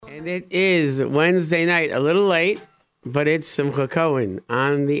And it is Wednesday night, a little late, but it's Simcha Cohen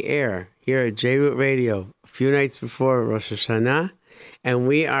on the air here at JRoot Radio, a few nights before Rosh Hashanah, and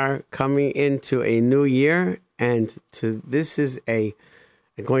we are coming into a new year, and this is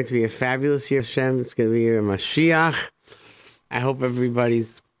going to be a fabulous year of Hashem. It's going to be a Mashiach. I hope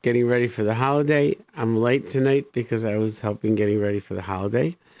everybody's getting ready for the holiday. I'm late tonight because I was helping getting ready for the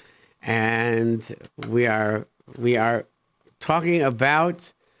holiday, and we are talking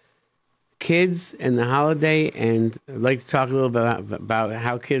about kids and the holiday, and I'd like to talk a little bit about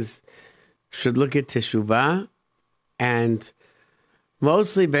how kids should look at Teshuvah, and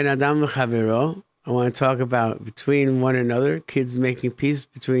mostly Ben Adam L'Chavero. I want to talk about between one another, kids making peace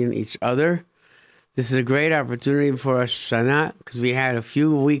between each other. This is a great opportunity for Rosh Hashanah because we had a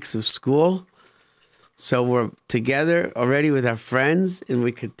few weeks of school, so we're together already with our friends, and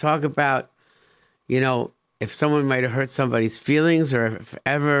we could talk about, if someone might have hurt somebody's feelings, or if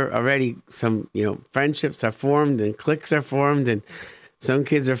ever already some, friendships are formed and cliques are formed and some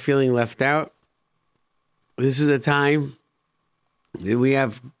kids are feeling left out. This is a time that we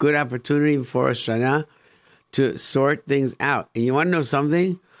have good opportunity before Rosh Hashanah to sort things out. And you want to know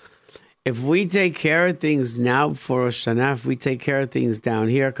something? If we take care of things now before Rosh Hashanah, if we take care of things down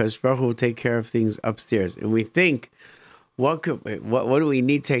here, because Baruch Hu will take care of things upstairs. And we think, what do we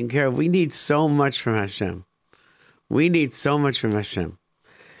need taken care of? We need so much from Hashem. We need so much from Hashem.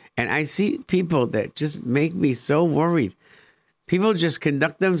 And I see people that just make me so worried. People just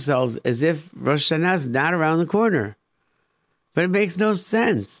conduct themselves as if Rosh Hashanah is not around the corner. But it makes no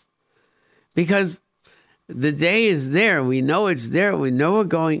sense. Because the day is there. We know it's there. We know we're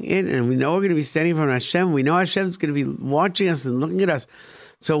going in, and we know we're going to be standing in front of Hashem. We know Hashem's going to be watching us and looking at us.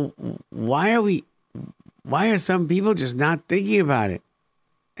 So why are some people just not thinking about it?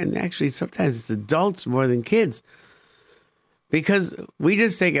 And actually, sometimes it's adults more than kids. Because we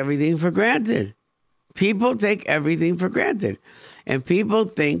just take everything for granted. People take everything for granted. And people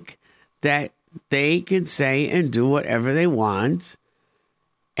think that they can say and do whatever they want,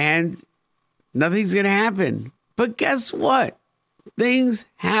 and nothing's going to happen. But guess what? Things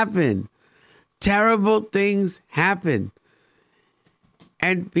happen. Terrible things happen.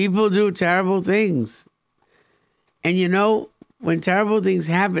 And people do terrible things. And when terrible things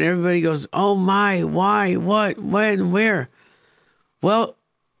happen, everybody goes, oh my, why, what, when, where? Well,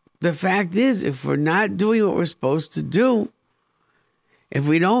 the fact is, if we're not doing what we're supposed to do, if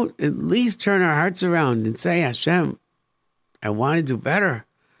we don't at least turn our hearts around and say, Hashem, I want to do better.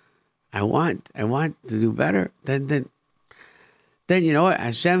 I want to do better. Then you know what?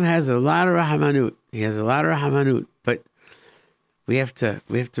 Hashem has a lot of rahamanut. He has a lot of rahamanut, but we have to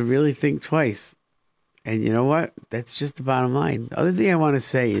really think twice. And you know what? That's just the bottom line. The other thing I want to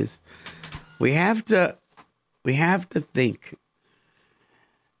say is we have to think.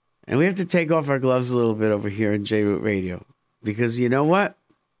 And we have to take off our gloves a little bit over here in JRoot Radio. Because you know what?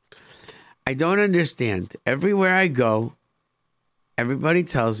 I don't understand. Everywhere I go, everybody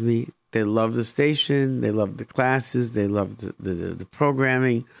tells me they love the station, they love the classes, they love the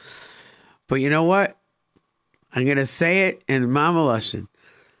programming. But you know what? I'm going to say it in Mama Lashon.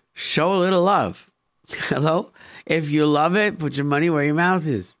 Show a little love. Hello? If you love it, put your money where your mouth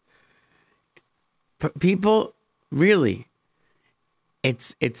is. People, really,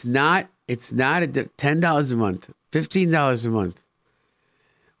 it's not $10 a month, $15 a month.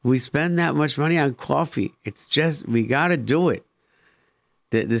 We spend that much money on coffee. It's just, we got to do it.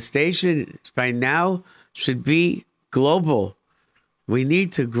 The station by now should be global. We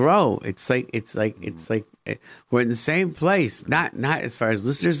need to grow. It's like we're in the same place. Not as far as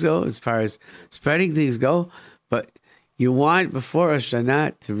listeners go, as far as spreading things go, but you want before Rosh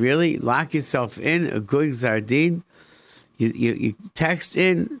Hashanah to really lock yourself in a good Zardin. You text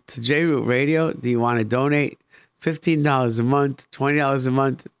in to JRoot Radio. Do you want to donate $15 a month, $20 a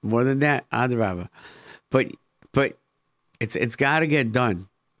month, more than that? Adrabah. But it's got to get done.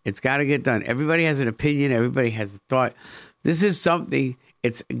 It's got to get done. Everybody has an opinion. Everybody has a thought. This is something.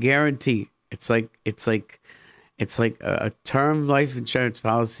 It's a guarantee. It's like a term life insurance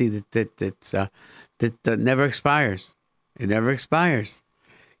policy that never expires. It never expires.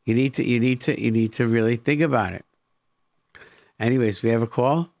 You need to really think about it. Anyways, we have a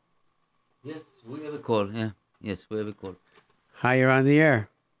call? Yes, we have a call. Yeah. Yes, we have a call. Hi, you're on the air.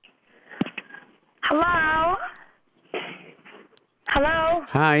 Hello? Hello?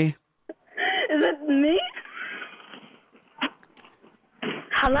 Hi. Is it me?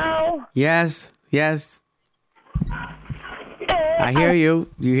 Hello? Yes. I hear you.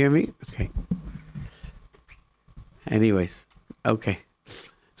 Do you hear me? Okay. Anyways, okay.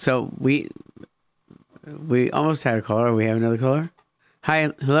 So we almost had a caller. We have another caller?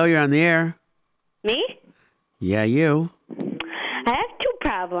 Hi, hello, you're on the air. Me? Yeah, you. I have two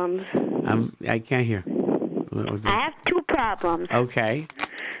problems. I can't hear. What I have two problems. Okay.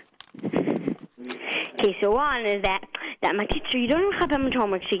 Okay, so one is that my teacher, you don't know how much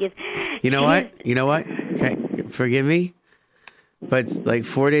homework she gives. You know what? You know what? Okay, forgive me, but it's like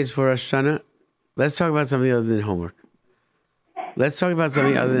 4 days before Rosh Hashanah. Let's talk about something other than homework. Let's talk about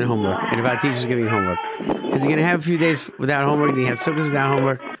something other than homework and about teachers giving homework. Because you're going to have a few days without homework, then you have sukkahs without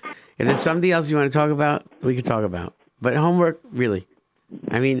homework. If there's something else you want to talk about, we can talk about. But homework, really.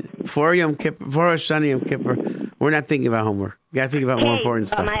 I mean, for Rosh Hashanah, Yom Kippur, we're not thinking about homework. You got to think about more important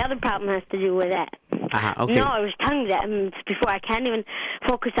stuff. My other problem has to do with that. Okay. No, I was telling you that before. I can't even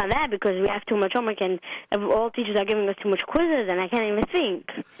focus on that because we have too much homework and all teachers are giving us too much quizzes and I can't even think.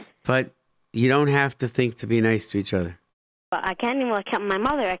 But you don't have to think to be nice to each other. But I can't even help my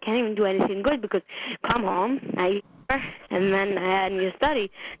mother. I can't even do anything good because come home, I eat, and then I need to study.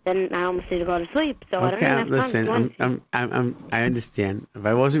 Then I almost need to go to sleep. So I don't even have listen, time to do anything. I understand. If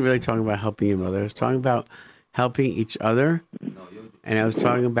I wasn't really talking about helping your mother, I was talking about helping each other, and I was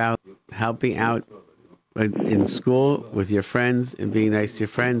talking about helping out in school with your friends and being nice to your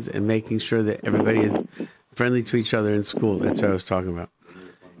friends and making sure that everybody is friendly to each other in school. That's what I was talking about.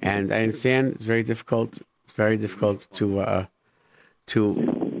 And I understand it's very difficult. It's very difficult to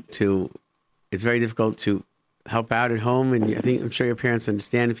it's very difficult to help out at home, and I'm sure your parents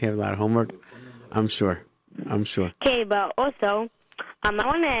understand if you have a lot of homework. I'm sure. Okay, but also, I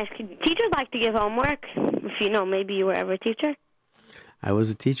want to ask you, teachers like to give homework? If you know, maybe you were ever a teacher? I was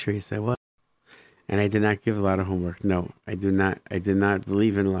a teacher, yes I was. And I did not give a lot of homework. No, I did not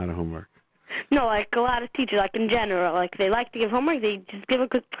believe in a lot of homework. No, like a lot of teachers, like in general, like they like to give homework. They just give it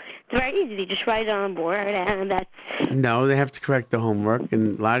because it's very easy. They just write it on a board, and that's. No, they have to correct the homework,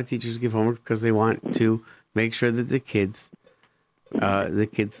 and a lot of teachers give homework because they want to make sure that the kids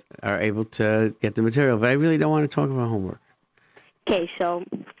are able to get the material. But I really don't want to talk about homework. Okay, so.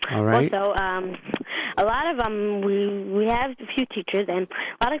 All right. Also, a lot of we have a few teachers, and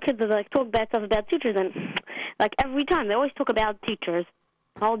a lot of kids like talk bad stuff about teachers, and like every time they always talk about teachers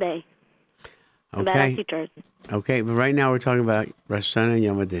all day. About our teachers. Okay, but right now we're talking about Rosh Hashanah and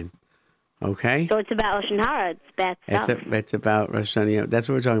Yom Adin. Okay? So it's about Lashon Hara. It's bad stuff. It's about Rosh Hashanah. That's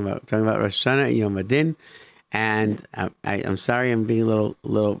what we're talking about. We're talking about Rosh Hashanah and Yom Adin. And I'm sorry I'm being a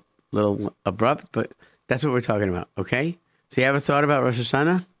little abrupt, but that's what we're talking about. Okay? So you have a thought about Rosh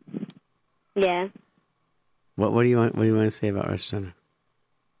Hashanah? Yeah. What do you want to say about Rosh Hashanah?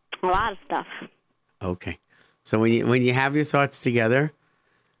 A lot of stuff. Okay. So when you have your thoughts together,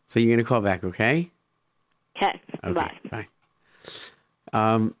 so you're going to call back, okay? Okay. Bye. Bye.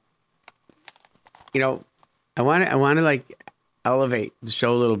 I want to like elevate the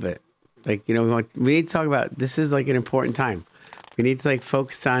show a little bit. Like, we need to talk about, this is like an important time. We need to like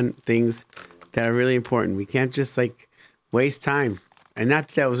focus on things that are really important. We can't just like waste time. And not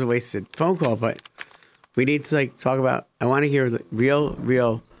that was a wasted phone call, but we need to like talk about, I want to hear the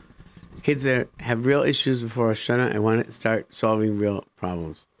real kids that have real issues before Rosh Hashanah. I want to start solving real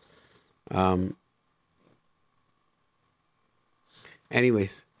problems.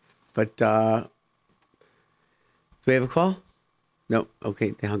 Anyways, but do we have a call? No.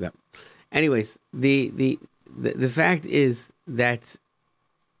 Okay, they hung up. Anyways, the fact is that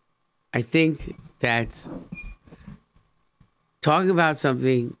I think that talking about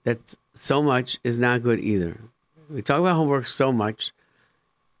something that's so much is not good either. We talk about homework so much.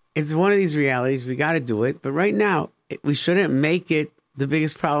 It's one of these realities. We got to do it. But right now, we shouldn't make it the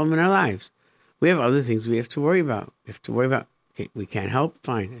biggest problem in our lives. We have other things we have to worry about. Okay, we can't help.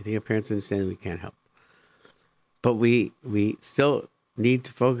 Fine. I think our parents understand that we can't help. But we still need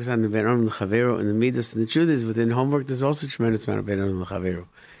to focus on the Be'eram L'Chaveru and the Midas. And the truth is, within homework, there's also a tremendous amount of Be'eram L'Chaveru.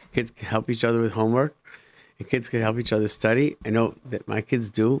 Kids can help each other with homework, and kids can help each other study. I know that my kids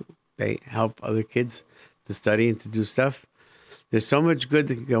do. They help other kids to study and to do stuff. There's so much good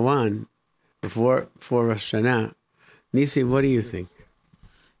that can go on before Rosh Hashanah. Nisi, what do you think?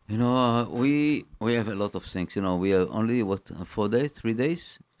 We have a lot of things. We are only 4 days, 3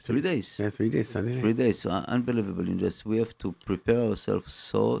 days, 3 days. Yeah, 3 days, Sunday night. 3 days. So unbelievable. We have to prepare ourselves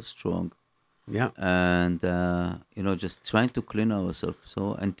so strong. Yeah. And just trying to clean ourselves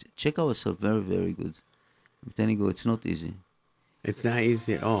and check ourselves very, very good. I'm telling you, it's not easy. It's not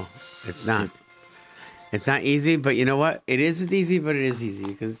easy at all. It's not. It's not easy, but you know what? It isn't easy, but it is easy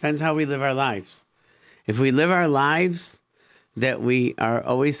because it depends how we live our lives. If we live our lives that we are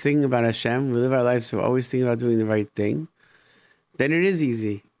always thinking about Hashem, we live our lives so we're always thinking about doing the right thing, then it is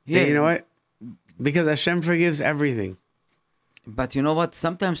easy. Yeah. You know what? Because Hashem forgives everything. But you know what?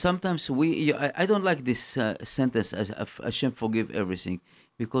 Sometimes I don't like this sentence as Hashem forgive everything,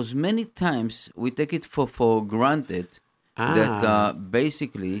 because many times we take it for granted that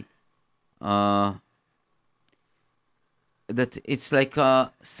basically that it's like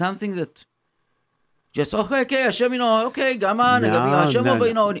something that just okay, Hashem, okay, Gaman, Hashem,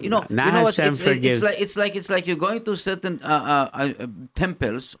 it's like you're going to certain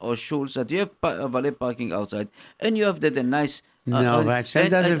temples or shuls that you have valet parking outside, and you have the nice. No, but Hashem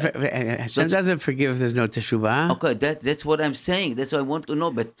doesn't forgive if there's no teshuvah. Okay, that's what I'm saying. That's what I want to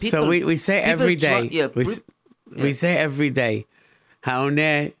know. But people, so we say every day. We say every day,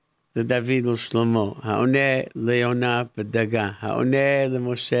 Haoneh LeDavid u'Shlomo, Haoneh leYonah b'Daga, Haoneh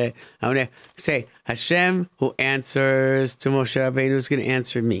leMoshe, Haoneh. Say, Hashem who answers to Moshe Rabbeinu is going to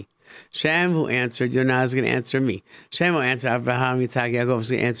answer me. Hashem who answered Yonah is going to answer me. Hashem who answered Abraham, Yitzhak, Yaakov is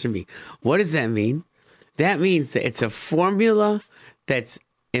going to answer me. What does that mean? That means that it's a formula that's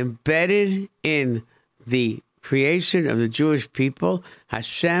embedded in the creation of the Jewish people.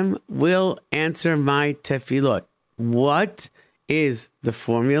 Hashem will answer my tefillot. What is the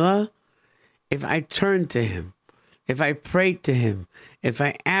formula? If I turn to Him, if I pray to Him, if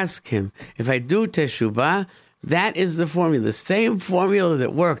I ask Him, if I do teshuvah, that is the formula. The same formula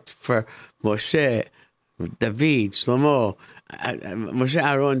that worked for Moshe, David, Shlomo, Moshe,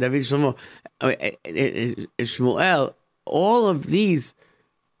 Aaron, David, Shlomo, Shmuel, all of these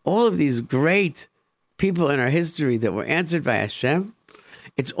great people in our history that were answered by Hashem,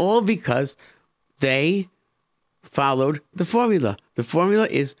 it's all because they followed the formula. The formula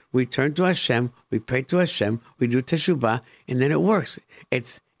is we turn to Hashem, we pray to Hashem, we do teshuvah, and then it works.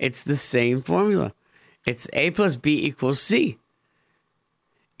 It's the same formula. It's A plus B equals C.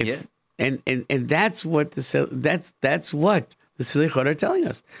 And that's what that's what the Selichot are telling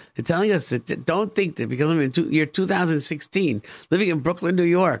us. They're telling us that don't think that because I'm in year 2016, living in Brooklyn, New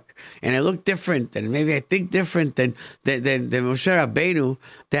York, and I look different, and maybe I think different than Moshe Rabbeinu,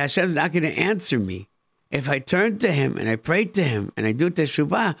 that Hashem's not going to answer me. If I turn to Him and I pray to Him and I do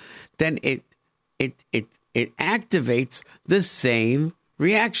teshuvah, then it activates the same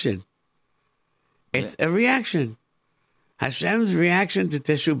reaction. It's a reaction. Hashem's reaction to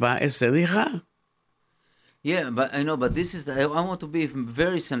teshuvah is selicha. Yeah, but I know, but this is, I want to be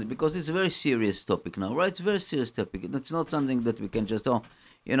very sensitive because it's a very serious topic now, right? It's a very serious topic. It's not something that we can just,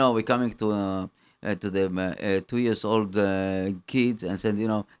 we're coming to the 2 years old kids and said,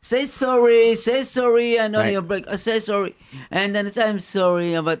 say sorry, I know right. your break, say sorry. And then it's, I'm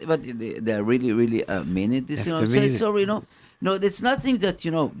sorry, but they really mean it, this, say sorry, No, it's nothing that,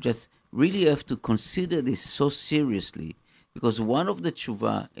 just really have to consider this so seriously, because one of the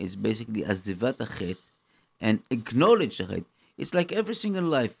tshuva is basically azdivat achet, and acknowledge the chet. It's like everything in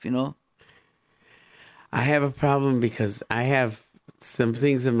life, I have a problem because I have some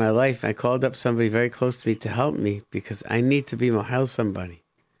things in my life. I called up somebody very close to me to help me because I need to be mohel somebody.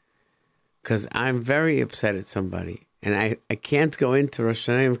 Because I'm very upset at somebody. And I can't go into Rosh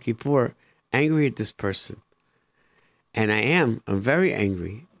Hashanah Yom Kippur angry at this person. And I'm very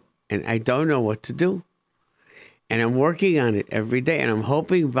angry. And I don't know what to do. And I'm working on it every day. And I'm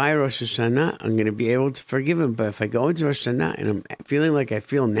hoping by Rosh Hashanah, I'm going to be able to forgive him. But if I go into Rosh Hashanah and I'm feeling like I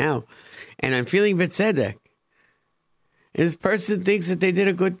feel now, and I'm feeling betzedek, and this person thinks that they did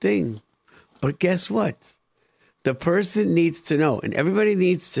a good thing. But guess what? The person needs to know, and everybody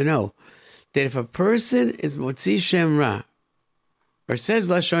needs to know, that if a person is motzi shem ra, or says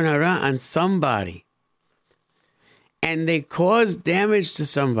lashon hara on somebody, and they cause damage to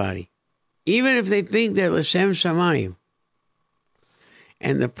somebody, even if they think they're l'shem shamayim,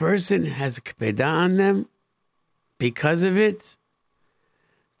 and the person has a kpeda on them because of it,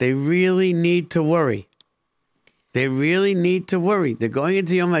 they really need to worry. They really need to worry. They're going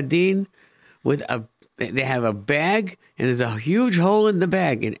into Yom Hadin with they have a bag, and there's a huge hole in the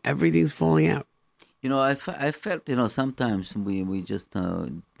bag, and everything's falling out. I felt, sometimes we just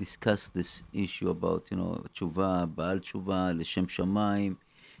discuss this issue about, tshuva, Baal tshuva, L'Shem Shamayim,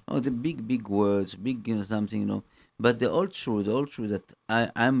 the big words, big, something, but the all true that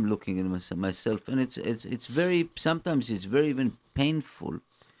I'm looking at myself, and it's very, sometimes it's very even painful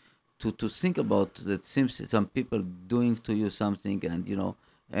to think about that. Seems some people doing to you something, and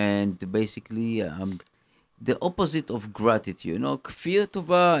and basically the opposite of gratitude, kfir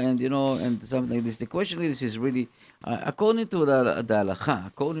tova, and something like this. The question is really according to the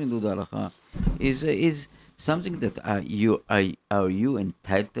halacha, is something that are you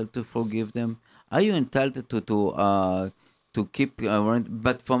entitled to forgive them? Are you entitled to keep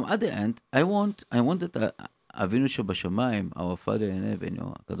but from other end, I want that Avinu Shebashamayim, our Father in heaven,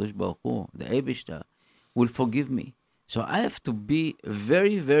 Kadosh Baruch Hu, the Eibishter, will forgive me. So I have to be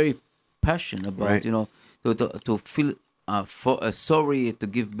very, very passionate about, Right. to feel sorry, to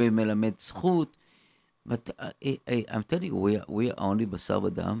give Melamed zchut. But I'm telling you, we are only basar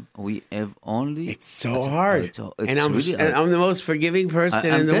v'dam. We have only. It's so hard. It's and I'm really and hard. I'm the most forgiving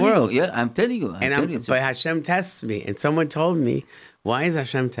person I'm in the telling world. You, yeah, I'm telling you. But Hashem tests me. And someone told me, why is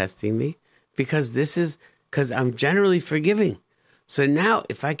Hashem testing me? Because I'm generally forgiving. So now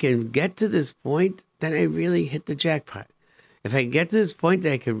if I can get to this point, then I really hit the jackpot. If I get to this point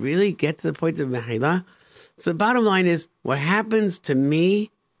that I can really get to the point of Mehila. So the bottom line is, what happens to me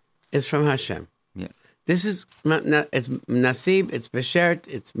is from Hashem. Yeah. This is, it's nasib, it's beshert,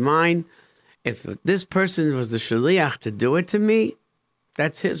 it's mine. If this person was the shaliach to do it to me,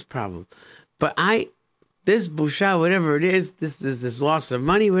 that's his problem. But this busha, whatever it is, this loss of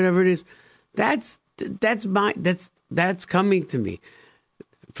money, whatever it is, that's coming to me.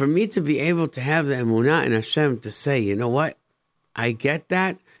 For me to be able to have the emunah in Hashem to say, you know what, I get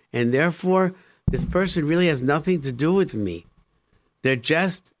that, and therefore this person really has nothing to do with me. They're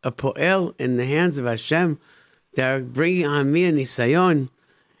just a po'el in the hands of Hashem. They're bringing on me a nisayon,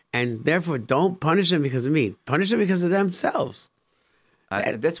 and therefore don't punish them because of me. Punish them because of themselves.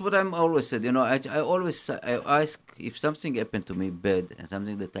 That's what I'm always said. I ask if something happened to me bad and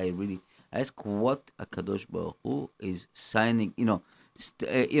something that I ask what Akadosh Baruch Hu is signing.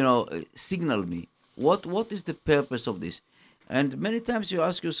 Signal me. What is the purpose of this? And many times you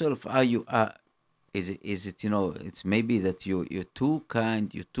ask yourself, is it it's maybe that you're too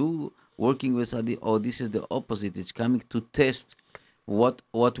kind, you're too working with somebody, or this is the opposite. It's coming to test what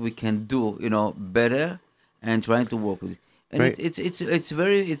we can do, better, and trying to work with it. And right. it's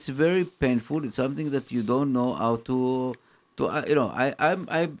very painful. It's something that you don't know how to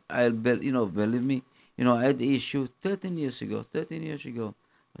believe me. I had the issue 13 years ago.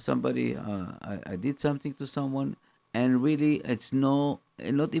 Somebody, I did something to someone, and really, it's not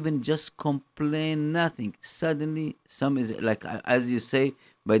even just complain, nothing. Suddenly, some is like, as you say,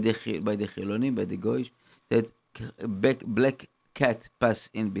 by the Chilonim, by the Goyish, that black cat pass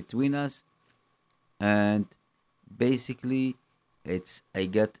in between us, and basically, I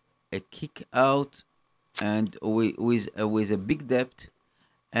got a kick out, and with a big debt,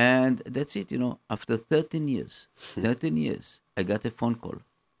 and that's it. After 13 years, I got a phone call.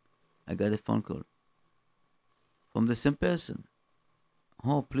 From the same person.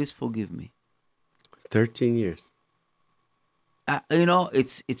 Oh, please forgive me. 13 years.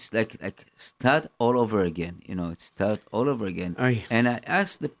 It's like start all over again. It's start all over again. Aye. And I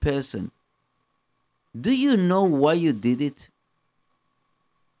asked the person, do you know why you did it?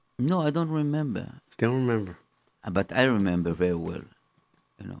 No, I don't remember. Don't remember. But I remember very well.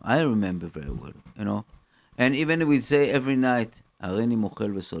 And even we say every night, הריני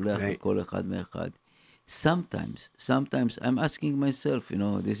מוחל וסולח לכל אחד מאחד. Sometimes I'm asking myself,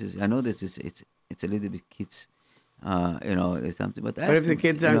 this is, I know this is, it's a little bit kids, it's something, but if the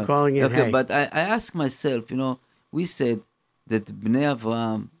kids aren't calling in, okay, hey. but I ask myself, we said that בני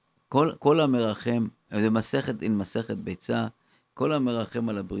אברהם, כל המרחם, זה מסכת, in מסכת ביצה, כל המרחם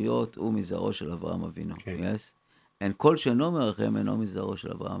על הבריות הוא מזרעו של אברהם אבינו, yes? And כל שאינו מרחם אינו מזרעו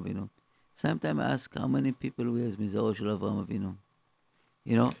של אברהם אבינו. Sometimes I ask how many people we have מזרעו של אברהם אבינו.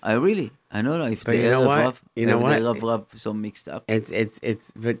 I know if but the Rav so mixed up.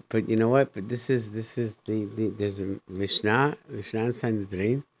 But you know what? But this is there's a Mishnah in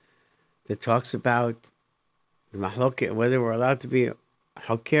Sanhedrin that talks about the mahloket, whether we're allowed to be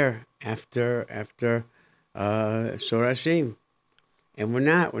hoker after Shorashim, and we're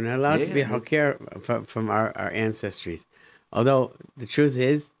not allowed to be hoker from our ancestries. Although the truth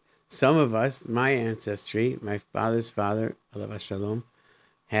is, some of us, my ancestry, my father's father, alav shalom,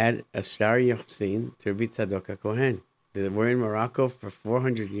 had a Shtar Yochsin to Rabbi Tzadok Kohen. They were in Morocco for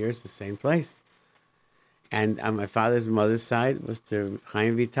 400 years, the same place. And on my father's mother's side was to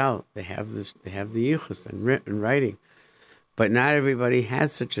Chaim Vital. They have the Yichus in writing, but not everybody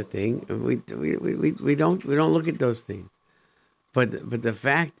has such a thing. We don't look at those things. But the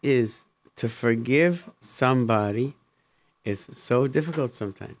fact is, to forgive somebody is so difficult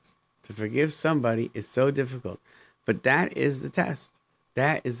sometimes. To forgive somebody is so difficult. But that is the test.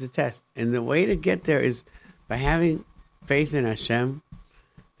 That is the test. And the way to get there is by having faith in Hashem.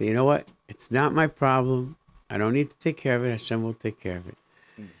 That, you know what? It's not my problem. I don't need to take care of it. Hashem will take care of it.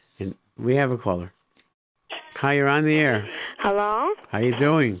 And we have a caller. Hi, you're on the air. Hello? How you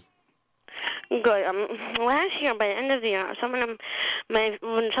doing? Good. Last year, by the end of the year,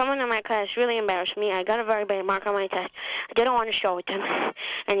 when someone in my class really embarrassed me, I got a very bad mark on my test. I didn't want to show it to him,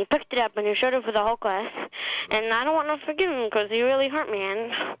 and he picked it up and he showed it for the whole class. And I don't want to forgive him because he really hurt me,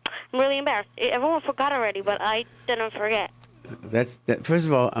 and I'm really embarrassed. Everyone forgot already, but I didn't forget. First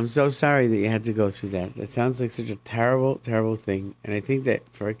of all, I'm so sorry that you had to go through that. That sounds like such a terrible, terrible thing. And I think that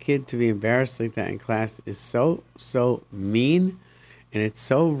for a kid to be embarrassed like that in class is so mean, and it's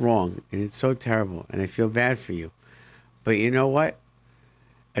so wrong, and it's so terrible, and I feel bad for you. But you know what?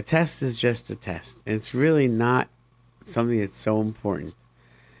 A test is just a test. It's really not something that's so important.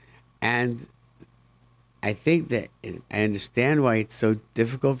 And I think that I understand why it's so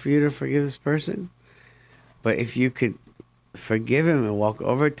difficult for you to forgive this person. But if you could forgive him and walk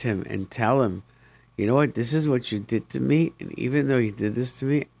over to him and tell him, you know what, this is what you did to me, and even though you did this to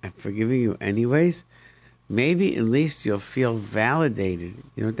me, I'm forgiving you anyways. Maybe at least you'll feel validated.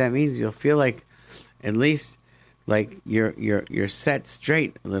 You know what that means? You'll feel like at least like you're set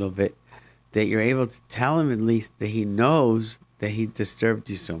straight a little bit, that you're able to tell him at least that he knows that he disturbed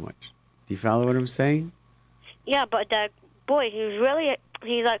you so much. Do you follow what I'm saying? Yeah, but that boy, he was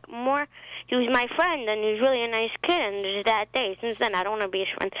my friend, and he was really a nice kid, and just that day, since then, I don't want to be his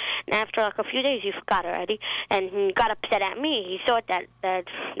friend. And after like a few days, he forgot already, and he got upset at me. He thought that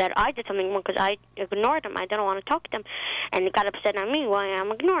I did something wrong because I ignored him. I didn't want to talk to him, and he got upset at me while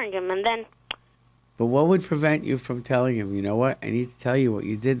I'm ignoring him, and then... But what would prevent you from telling him, you know what, I need to tell you what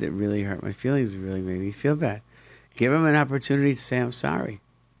you did that really hurt my feelings, that really made me feel bad. Give him an opportunity to say, I'm sorry.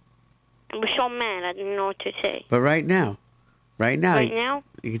 I was so mad, I didn't know what to say. But right now,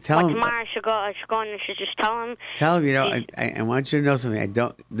 you can tell him. Tomorrow I should go and I should just tell him. Tell him, you know, I want you to know something.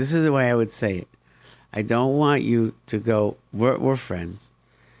 This is the way I would say it. I don't want you to go, we're friends.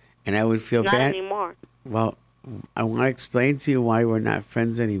 And I would feel bad. Not anymore. Well, I want to explain to you why we're not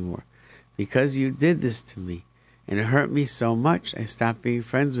friends anymore. Because you did this to me. And it hurt me so much, I stopped being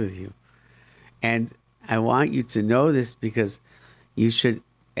friends with you. And I want you to know this because you should,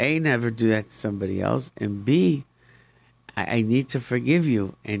 A, never do that to somebody else, and B, I need to forgive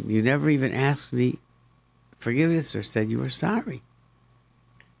you. And you never even asked me forgiveness or said you were sorry.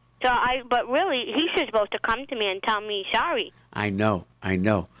 But really, he's supposed to come to me and tell me sorry. I know.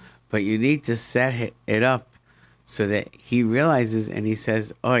 But you need to set it up so that he realizes and he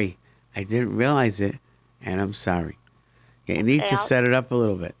says, oi, I didn't realize it and I'm sorry. You need to set it up a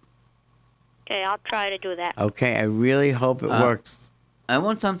little bit. Okay, I'll try to do that. Okay, I really hope it works. I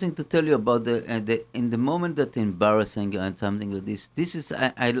want something to tell you about in the moment that embarrassing and something like this. This is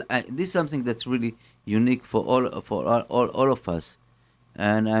this is something that's really unique for all of us,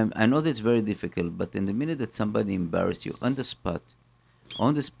 and I know that's very difficult. But in the minute that somebody embarrasses you on the spot,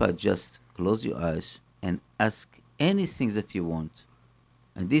 just close your eyes and ask anything that you want.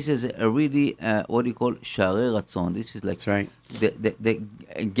 And this is a really what you call Sharei Ratzon. This is like that's right. The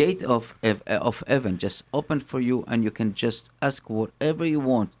gate of heaven just open for you, and you can just ask whatever you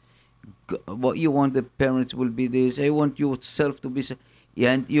want. What you want, the parents will be this. I want yourself to be,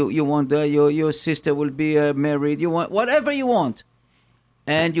 and you want your sister will be married. You want whatever you want,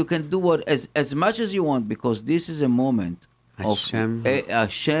 and you can do what as much as you want, because this is a moment Hashem.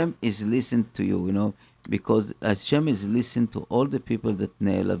 Hashem is listening to you. You know. Because Hashem is listening to all the people that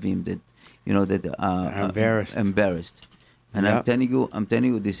ne'elavim, that are embarrassed. And yep. I'm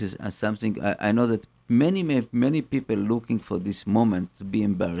telling you, this is something I know that many people looking for this moment to be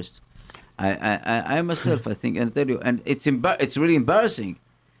embarrassed. I myself, I think, and I tell you, and it's really embarrassing,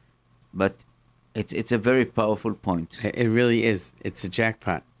 but it's a very powerful point. It really is. It's a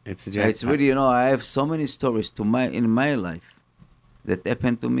jackpot. It's really, I have so many stories in my life that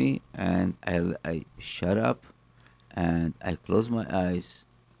happened to me, and I shut up, and I closed my eyes,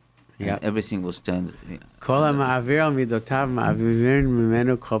 and everything was turned. Person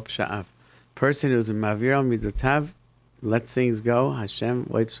who's a ma'avir al midotav, lets things go, Hashem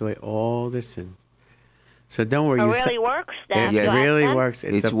wipes away all their sins. So don't worry. It really works. It really works.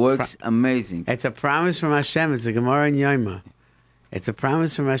 It works amazing. It's a promise from Hashem. It's a Gemara in Yoma. It's a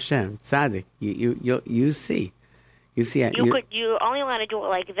promise from Hashem. Tzaddik. You see. You only want to do it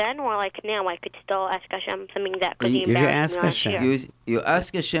like then, or like now. I could still ask Hashem something that could be you ask Hashem. You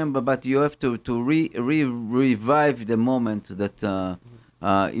ask Hashem, but you have to revive the moment that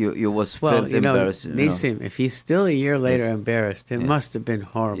you was felt embarrassed. Nisim, if he's still a year later embarrassed, it must have been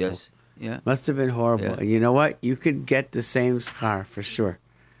horrible. Yes, yeah, must have been horrible. Yeah. And you know what? You could get the same schar for sure.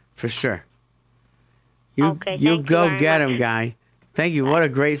 You go get him, guy. Thank you. What a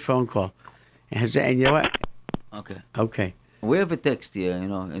great phone call. And you know what? Okay. We have a text here,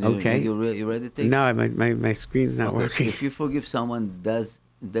 And okay. You read the text? No, my screen's not working. If you forgive someone, does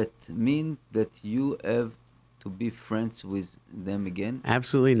that mean that you have to be friends with them again?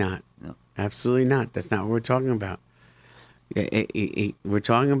 Absolutely not. No. Absolutely not. That's not what we're talking about. We're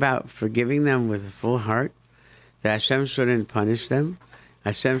talking about forgiving them with a full heart, that Hashem shouldn't punish them,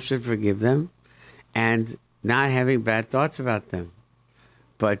 Hashem should forgive them, and not having bad thoughts about them.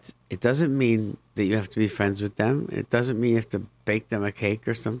 But it doesn't mean that you have to be friends with them. It doesn't mean you have to bake them a cake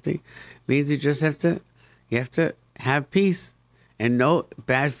or something. It means you just have to have peace and no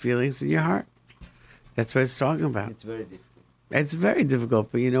bad feelings in your heart. That's what it's talking about. It's very difficult. It's very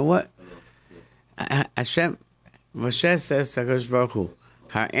difficult, but you know what? Hashem, Moshe says to HaKadosh Baruch Hu,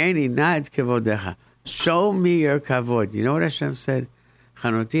 Ha'eni na'ed kevodecha. Show me your kavod. You know what Hashem said?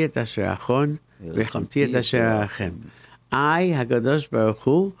 Chanoti et asher achon, v'chamti et asher achem. I, HaKadosh Baruch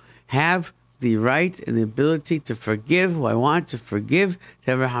Hu, have the right and the ability to forgive who I want to forgive,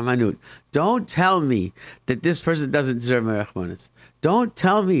 to have rahamanut. Don't tell me that this person doesn't deserve my rahmanas. Don't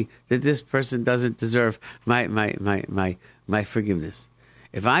tell me that this person doesn't deserve my forgiveness.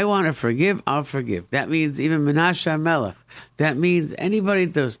 If I want to forgive, I'll forgive. That means even Menashe HaMelech. That means anybody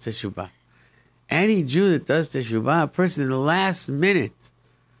that does teshuvah. Any Jew that does teshuvah, a person in the last minute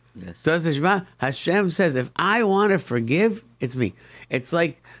does teshuvah, Hashem says, if I want to forgive, it's me. It's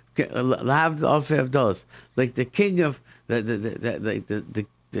like Lahavdil Alfei Avdolos, like the king of the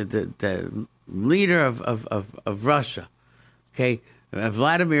leader of Russia, okay,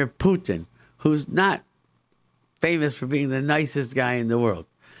 Vladimir Putin, who's not famous for being the nicest guy in the world.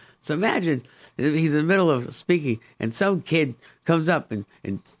 So imagine he's in the middle of speaking and some kid comes up and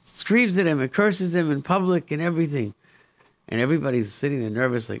screams at him and curses him in public and everything. And everybody's sitting there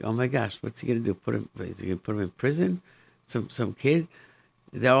nervous, like, oh my gosh, what's he going to do? Is he going to put him in prison? Some kid?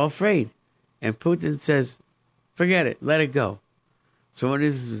 They're all afraid. And Putin says, forget it, let it go. So one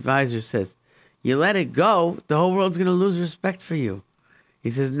of his advisors says, you let it go, the whole world's going to lose respect for you.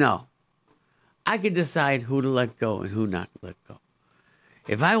 He says, no. I can decide who to let go and who not to let go.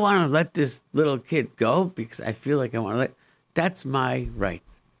 If I want to let this little kid go because I feel like I want to that's my right.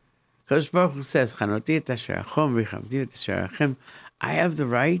 Kadosh Baruch Hu says, "Chanoti et asher achom, v'chamti et asher achem." I have the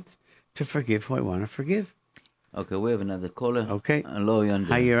right to forgive who I want to forgive. Okay, we have another caller. Okay. Hello, Yonder.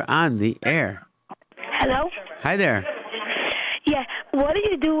 Hi, you're on the air. Hello? Hi there. Yeah, what do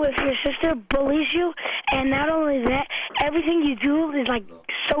you do if your sister bullies you, and not only that, everything you do is, like,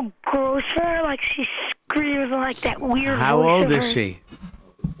 so gross for her, like she screams like that weird How voice old of is her. she?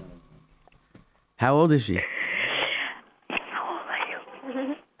 How old is she? How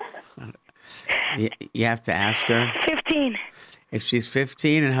old are you? You have to ask her. 15. If she's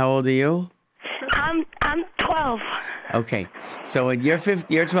 15, and how old are you? I'm 12. Okay, so when you're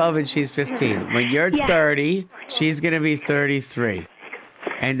 12 and she's 15. When you're 30, she's going to be 33.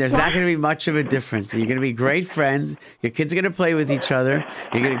 And there's not going to be much of a difference. You're going to be great friends. Your kids are going to play with each other.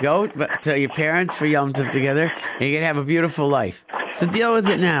 You're going to go to your parents for Yom Tov together. And you're going to have a beautiful life. So deal with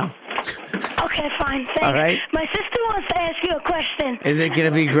it now. Okay, fine. Thanks. All right. My sister wants to ask you a question. Is it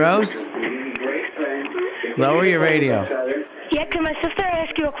going to be gross? Lower your radio. Yeah, can my sister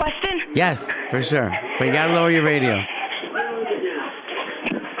ask you a question? Yes, for sure. But you got to lower your radio.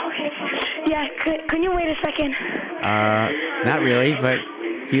 Yeah, can you wait a second? Not really, but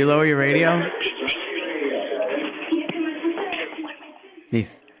can you lower your radio?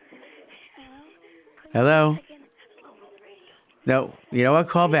 Please. Hello? No, you know what?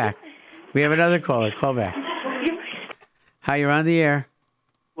 Call back. We have another caller. Call back. Hi, you're on the air.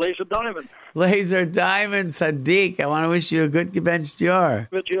 Laser Diamond. Laser Diamond, Sadiq. I want to wish you a good gebench jar.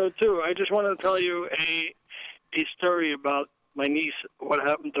 But you too. I just wanted to tell you a story about my niece, what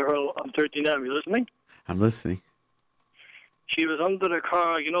happened to her on 13th Avenue. You listening? I'm listening. She was under the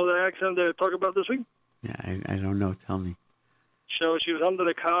car. You know the accident they talk about this week? Yeah, I don't know. Tell me. So she was under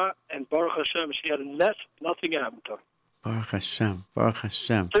the car, and Baruch Hashem, she had a net. Nothing happened to her. Baruch Hashem. Baruch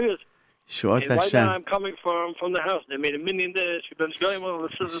Hashem. Serious. Shuat And right Hashem. now I'm coming from the house. They made $1 million there. She been going on.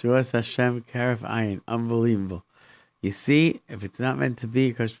 Shuat Hashem. Karef Ayin. Unbelievable. You see, if it's not meant to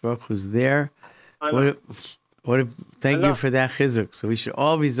be, Kadosh Baruch Hu's there. Thank you for that chizuk. So we should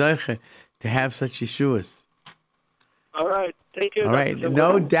all be zoche to have such Yeshuas. All right. Take care. All right.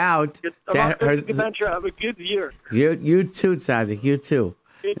 No doubt that her. Have a good year. You too, Tzaddik. You too.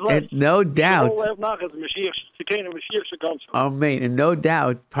 And no doubt. Amen. And no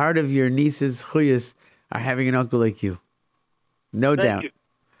doubt, part of your niece's chuyas are having an uncle like you. No doubt. You.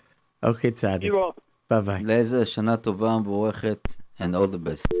 Okay, Tzaddik. You all. Bye-bye. Laser, Shana Tova, M'vorechet, and all the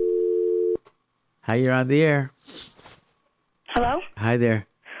best. Hi, you're on the air. Hello? Hi there.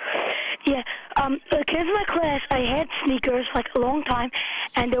 Yeah, The kids in my class, I had sneakers like a long time,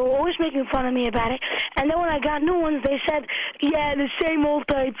 and they were always making fun of me about it. And then when I got new ones, they said, yeah, the same old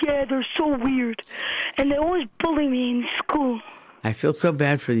type, yeah, they're so weird. And they always bully me in school. I feel so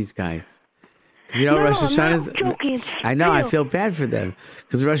bad for these guys. 'Cause, you know, No, Rosh I'm not Hashanah is. joking, it's I know. I real. feel bad for them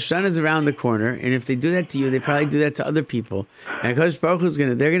because Rosh Hashanah is around the corner, and if they do that to you, they probably do that to other people. And Hakadosh Baruch Hu's they're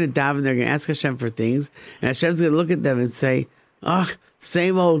gonna daven, they're gonna ask Hashem for things, and Hashem's gonna look at them and say, "Oh,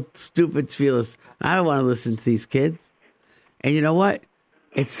 same old stupid tefillas. I don't want to listen to these kids." And you know what?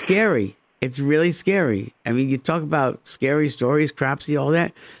 It's scary. It's really scary. I mean, you talk about scary stories, cropsy, all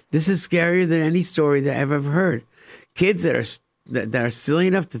that. This is scarier than any story that I've ever heard. Kids that are silly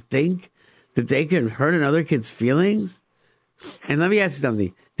enough to think that they can hurt another kid's feelings. And let me ask you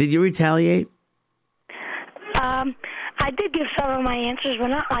something. Did you retaliate? I did give some of my answers, but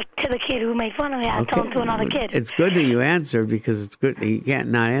not like to the kid who made fun of me. I told him to another kid. It's good that you answered because it's good that you can't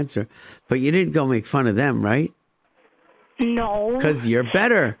not answer. But you didn't go make fun of them, right? No. Because you're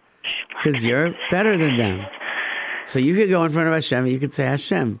better. Because you're better than them. So you could go in front of Hashem and you could say,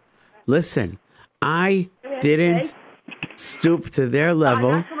 Hashem, listen, I didn't stoop to their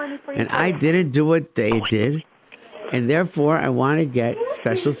level and I didn't do what they did. And therefore, I want to get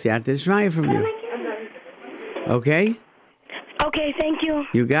special siyata d'shmaya from you. Okay? Okay, thank you.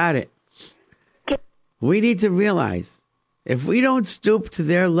 You got it. We need to realize if we don't stoop to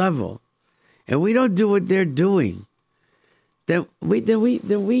their level and we don't do what they're doing, then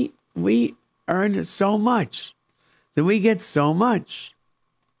we earn so much. Then we get so much.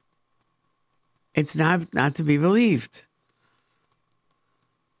 It's not to be believed.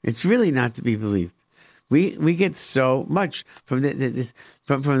 It's really not to be believed. We get so much from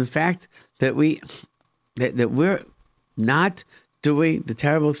the fact that we're not doing the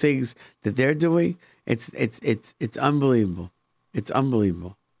terrible things that they're doing. It's unbelievable. It's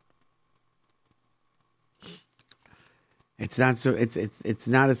unbelievable. It's not so. It's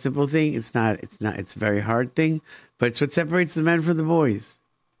not a simple thing. It's not. It's a very hard thing. But it's what separates the men from the boys.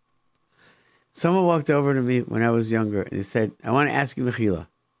 Someone walked over to me when I was younger and he said, "I want to ask you mechila."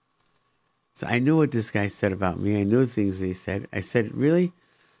 So I knew what this guy said about me. I knew things that he said. I said, "Really?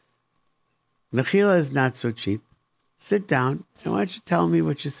 Mechila is not so cheap. Sit down and why don't you tell me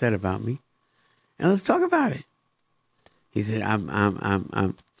what you said about me, and let's talk about it." He said, "I'm."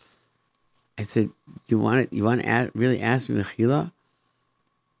 I said, "You want to really ask me mechila?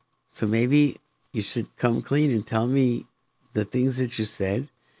 So maybe you should come clean and tell me the things that you said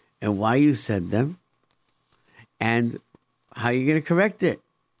and why you said them, and how you're going to correct it."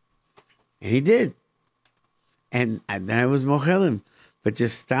 And he did. And then I was mochel him. But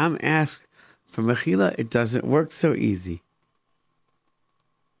just stam ask for mechila, it doesn't work so easy.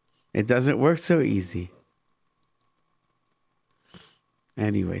 It doesn't work so easy.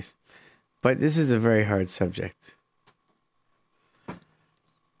 Anyways. But this is a very hard subject.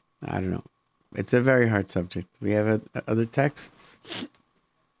 I don't know. It's a very hard subject. We have other texts.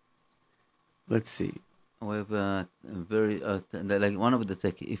 Let's see. We have a very like one of the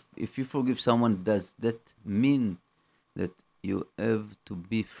tech. If you forgive someone, does that mean that you have to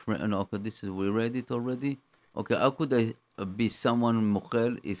be friend? Okay, we read it already. Okay, how could I be someone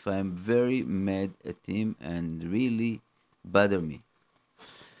mochel if I'm very mad at him and really bother me?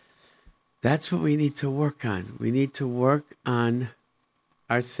 That's what we need to work on. We need to work on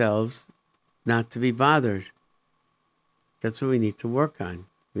ourselves not to be bothered. That's what we need to work on.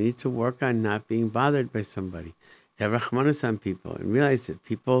 We need to work on not being bothered by somebody. To have rachmanus on people and realize that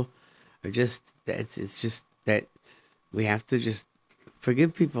people are just, it's just that we have to just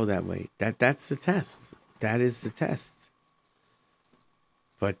forgive people that way. That's the test. That is the test.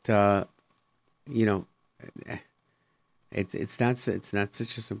 But, it's not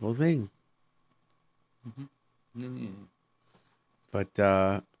such a simple thing. Mm-hmm. But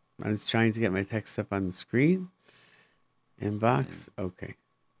I was trying to get my text up on the screen. Inbox. Okay.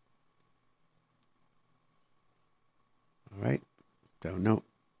 All right. Don't know.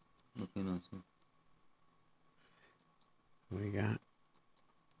 Okay, no, so. What we got?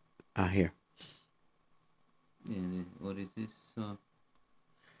 Here. Yeah, what is this?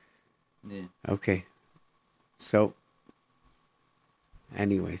 Yeah. Okay. So,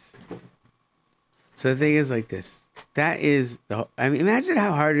 anyways. So the thing is like this. That is imagine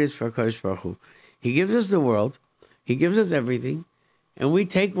how hard it is for Kodesh Baruch Hu. He gives us the world. He gives us everything. And we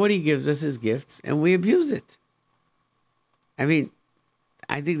take what he gives us as gifts and we abuse it. I mean,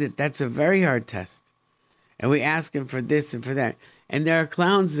 I think that's a very hard test. And we ask him for this and for that. And there are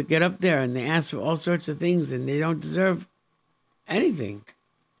clowns that get up there and they ask for all sorts of things and they don't deserve anything.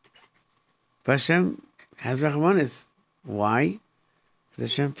 But Hashem has rachmanis. Why?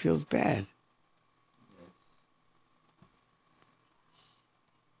 Because Hashem feels bad.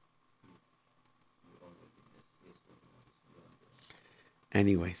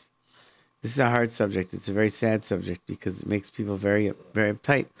 Anyways, this is a hard subject. It's a very sad subject because it makes people very, very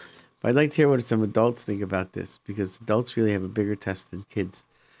uptight. But I'd like to hear what some adults think about this, because adults really have a bigger test than kids.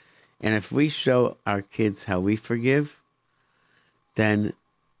 And if we show our kids how we forgive, then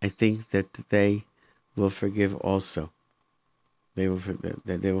I think that they will forgive also. They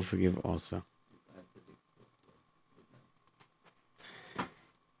will forgive also.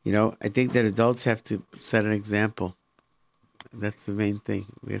 You know, I think that adults have to set an example. That's the main thing.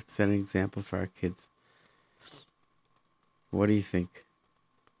 We have to set an example for our kids. What do you think?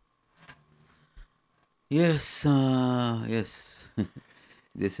 Yes, yes.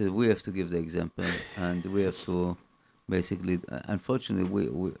 This is, we have to give the example, and we have to basically. Unfortunately,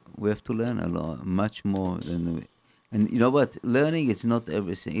 we have to learn a lot, much more than we. And you know what? Learning is not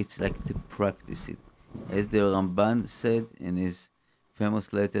everything. It's like to practice it, as the Ramban said in his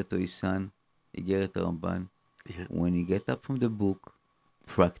famous letter to his son, Igeret Ramban. Yeah. When you get up from the book,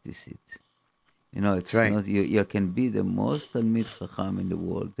 practice it. You know, it's right. not you can be the most Talmid Chacham in the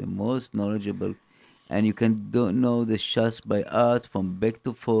world, the most knowledgeable, and you can don't know the Shas by heart from back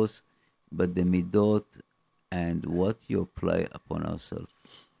to forth, but the midot and what you apply upon ourselves.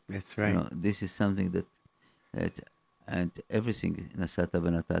 That's right. You know, this is something that and everything Nasata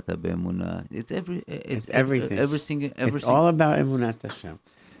Benatata Be'emunah. It's everything. Everything. It's all about Emunat Hashem.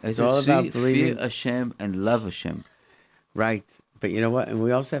 It's all about believing. Fear Hashem and love Hashem. Right. But you know what? And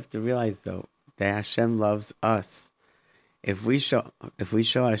we also have to realize, though, that Hashem loves us. If we show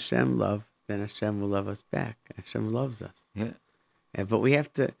Hashem love, then Hashem will love us back. Hashem loves us. Yeah. But we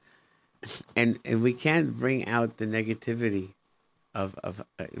have to, and we can't bring out the negativity of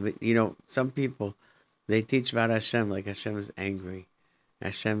you know, some people, they teach about Hashem like Hashem is angry.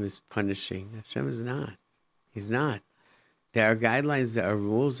 Hashem is punishing. Hashem is not. He's not. There are guidelines, there are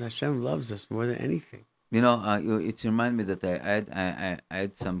rules. Hashem loves us more than anything. You know, it reminds me that I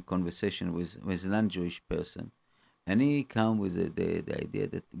had some conversation with a non-Jewish person, and he came with the idea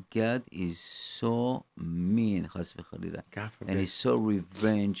that God is so mean, chas v'chalila, God forbid. and he's so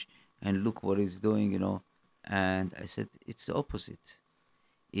revenge, and look what he's doing, you know. And I said, it's the opposite.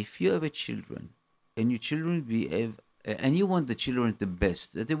 If you have a children, and your children behave, and you want the children the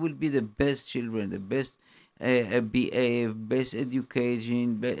best, that they will be the best children, the best behave, best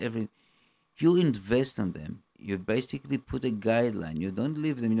education, everything. You invest on them. You basically put a guideline. You don't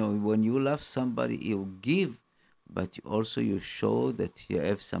leave them. You know, when you love somebody, you give, but you show that you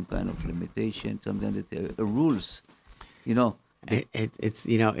have some kind of limitation, something that rules. You know, it's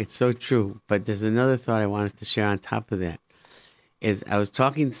you know, it's so true. But there's another thought I wanted to share on top of that. Is I was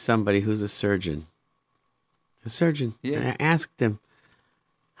talking to somebody who's a surgeon. Yeah. And I asked him,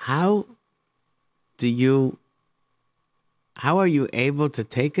 how are you able to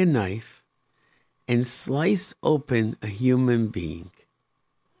take a knife and slice open a human being?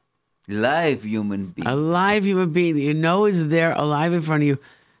 Live human being. A live human being that you know is there alive in front of you.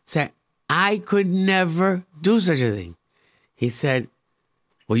 Say, I could never do such a thing. He said,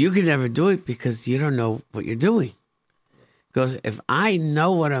 well, you could never do it because you don't know what you're doing. He goes, if I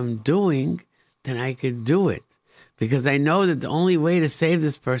know what I'm doing, then I could do it. Because I know that the only way to save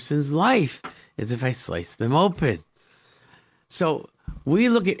this person's life is if I slice them open. So we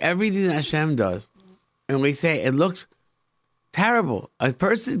look at everything that Hashem does, and we say it looks terrible. A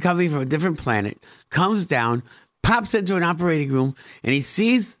person coming from a different planet comes down, pops into an operating room, and he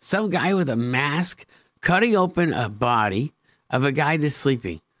sees some guy with a mask cutting open a body of a guy that's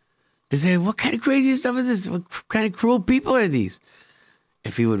sleeping. They say, what kind of crazy stuff is this? What kind of cruel people are these?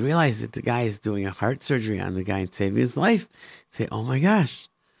 If he would realize that the guy is doing a heart surgery on the guy and saving his life, say, oh my gosh.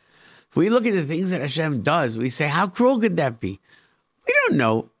 We look at the things that Hashem does. We say, how cruel could that be? We don't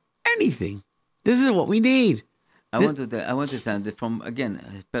know anything. This is what we need. I want to tell that from,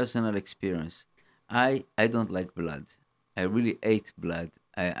 again, personal experience. I don't like blood. I really hate blood.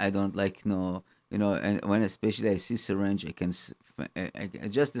 I don't like, and when especially I see syringe, I can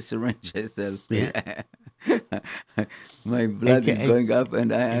adjust the syringe itself. Yeah. My blood is going up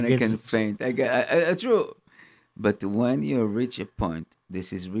and I can faint. True. But when you reach a point,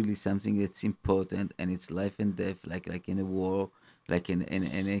 this is really something that's important, and it's life and death, like in a war, like in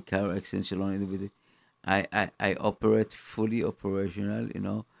a car accident. I operate fully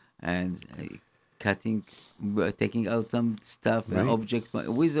operational, and taking out some stuff, right. Objects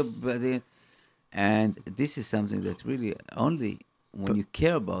with a body, and this is something that really only when you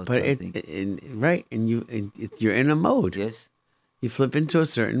care about something. Right, and you're in a mode. Yes. You flip into a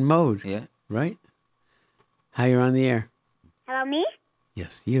certain mode. Yeah. Right? Hi, you're on the air. Hello, me?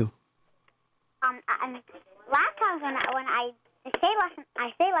 Yes, you. Last time when I say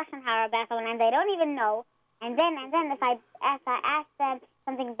Lashon Hara Bethel and they don't even know And then if I ask them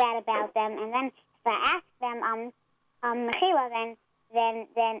something bad about them, and then if I ask them mechila, then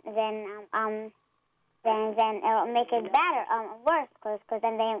it'll make it better, worse, because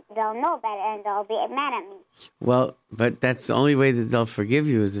then they'll know better and they'll be mad at me. Well, but that's the only way that they'll forgive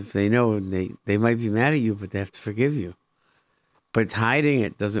you is if they know they might be mad at you, but they have to forgive you. But hiding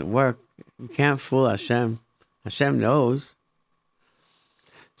it doesn't work. You can't fool Hashem. Hashem knows.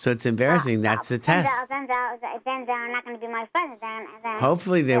 So it's embarrassing. That's the test. Then they're not going to be my friends. Then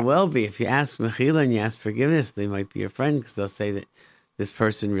Hopefully they will be. If you ask mechila and you ask forgiveness, they might be your friend because they'll say that this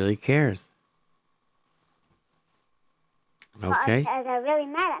person really cares. Okay. Well, they're really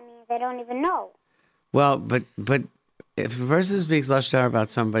mad at me. They don't even know. Well, but if a person speaks lashon hara about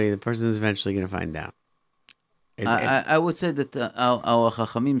somebody, the person is eventually going to find out. I would say that our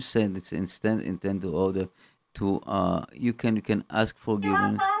Chachamim said it's intend to order to you can ask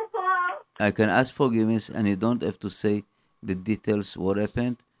forgiveness. I can ask forgiveness, and you don't have to say the details what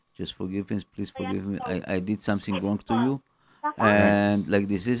happened. Just forgiveness, please forgive me. I did something wrong to you, and like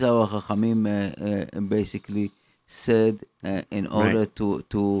this is our Chachamim basically said in order to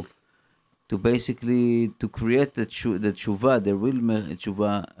basically to create the tshuva, the real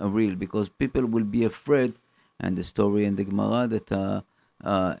tshuva, real, because people will be afraid. And the story in the Gemara that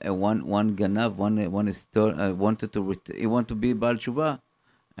one ganav, wanted to be Baal Tshuva,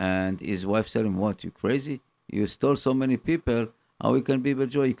 and his wife said him, "What? You crazy? You stole so many people. How you can be Baal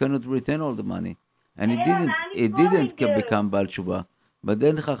Tshuva? You cannot return all the money." And he didn't become Baal Tshuva. But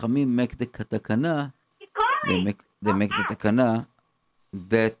then the Chachamim make the takana. They make the takana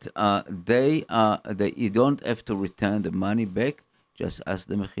that you don't have to return the money back. Just ask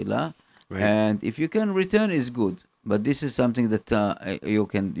the mechila. Right. And if you can return, it's good. But this is something that you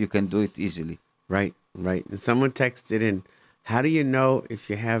can do it easily. Right. And someone texted in, how do you know if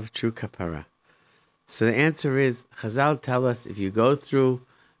you have true kapara? So the answer is, Chazal tell us, if you go through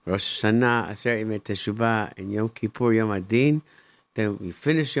Rosh Hashanah, Aseret Yemei Teshuvah, and Yom Kippur, Yom Adin, then you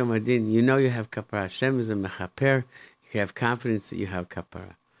finish Yom Adin, you know you have kapara. Hashem is a mechaper. You have confidence that you have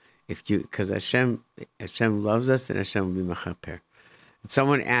kapara. Because Hashem loves us, and Hashem will be mechaper. And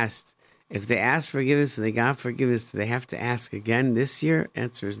someone asked, if they asked forgiveness and they got forgiveness, do they have to ask again this year?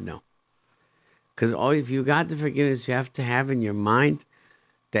 Answer is no. Because if you got the forgiveness, you have to have in your mind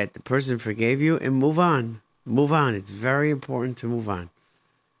that the person forgave you and move on. Move on. It's very important to move on.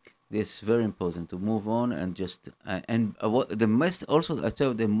 It's very important to move on and just the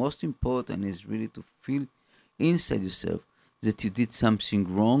most important is really to feel inside yourself that you did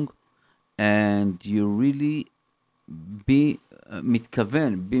something wrong, and you really be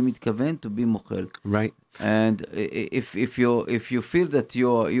mitkaven to be mochel. Right. And if you feel that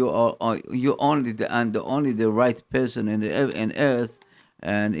you are only the right person in earth,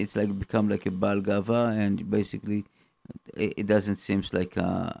 and it's like become like a bal gava, and basically it doesn't seem like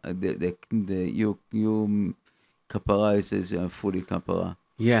your kapara is fully kapara.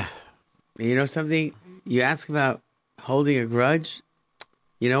 Yeah. You know something? You ask about holding a grudge.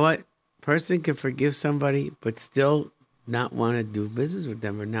 You know what? Person can forgive somebody, but still not want to do business with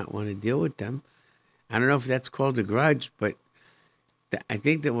them or not want to deal with them. I don't know if that's called a grudge, but I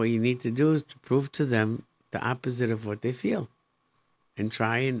think that what you need to do is to prove to them the opposite of what they feel, and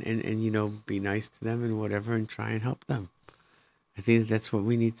try and be nice to them and whatever, and try and help them. I think that's what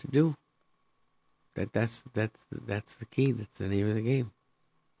we need to do. That's the key. That's the name of the game.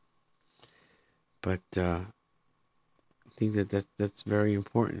 But I think that's very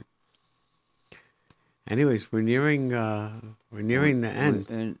important. Anyways, we're nearing the end.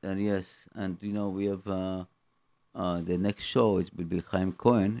 And yes, and we have the next show. It will be Chaim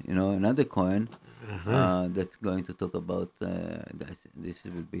Cohen, another Cohen, that's going to talk about. This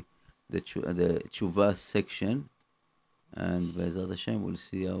will be the tshuva section, and Be'ezrat Hashem, we'll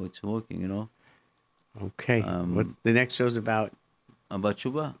see how it's working. Okay. What the next show's about? About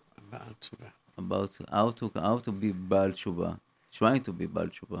tshuva. About tshuva. About how to be Baal Tshuva. Trying to be Baal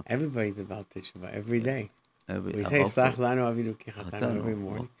Tshuva. Everybody's about Teshuvah every day. We say Slach Lanu Avinu Kichatanu every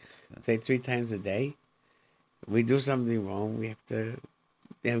morning. Say 3 times a day. We do something wrong, we have to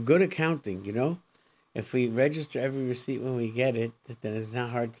have good accounting, If we register every receipt when we get it, then it's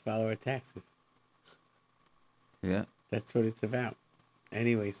not hard to follow our taxes. Yeah. That's what it's about.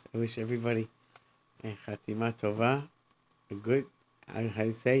 Anyways, I wish everybody a Chatima Tova, a good,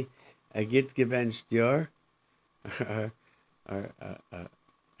 I say, a Git Geben Shtior, or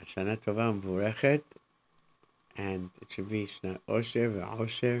Shana Tova Mvurechet, and it should be Shnat Osher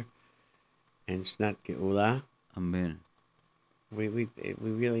Ve'osher and Shnat Geula. Amen. We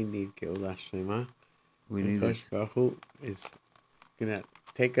really need Geula Shlema. We need Kosh Baruch Hu is gonna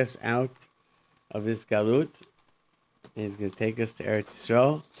take us out of this galut. And he's going to take us to Eretz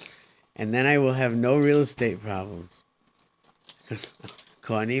Yisrael. And then I will have no real estate problems.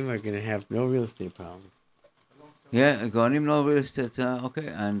 Kohanim are going to have no real estate problems. Yeah, Kohanim no real estate. Okay,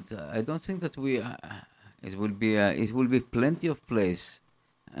 and I don't think that we. It will be plenty of place.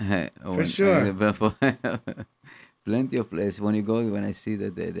 For sure. Plenty of place when I see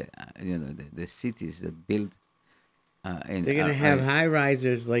that the cities that build. They're going to have high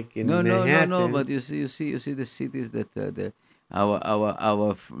risers like in Manhattan. No. But you see the cities that the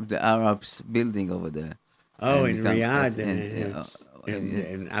Arabs building over there. Oh, in Riyadh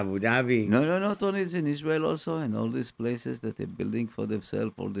and Abu Dhabi. No. Not only it's in Israel also, and all these places that they're building for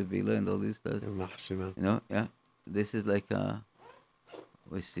themselves, all the villa and all this stuff. Yeah. This is like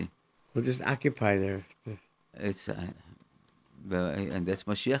we see. We'll just occupy there. It's and that's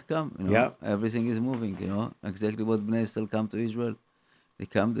Mashiach come. Yep. Everything is moving. Exactly what Bnei Israel come to Israel. They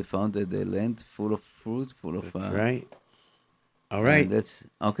found the land full of fruit, full of. That's right. All right. That's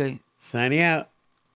okay. Signing out.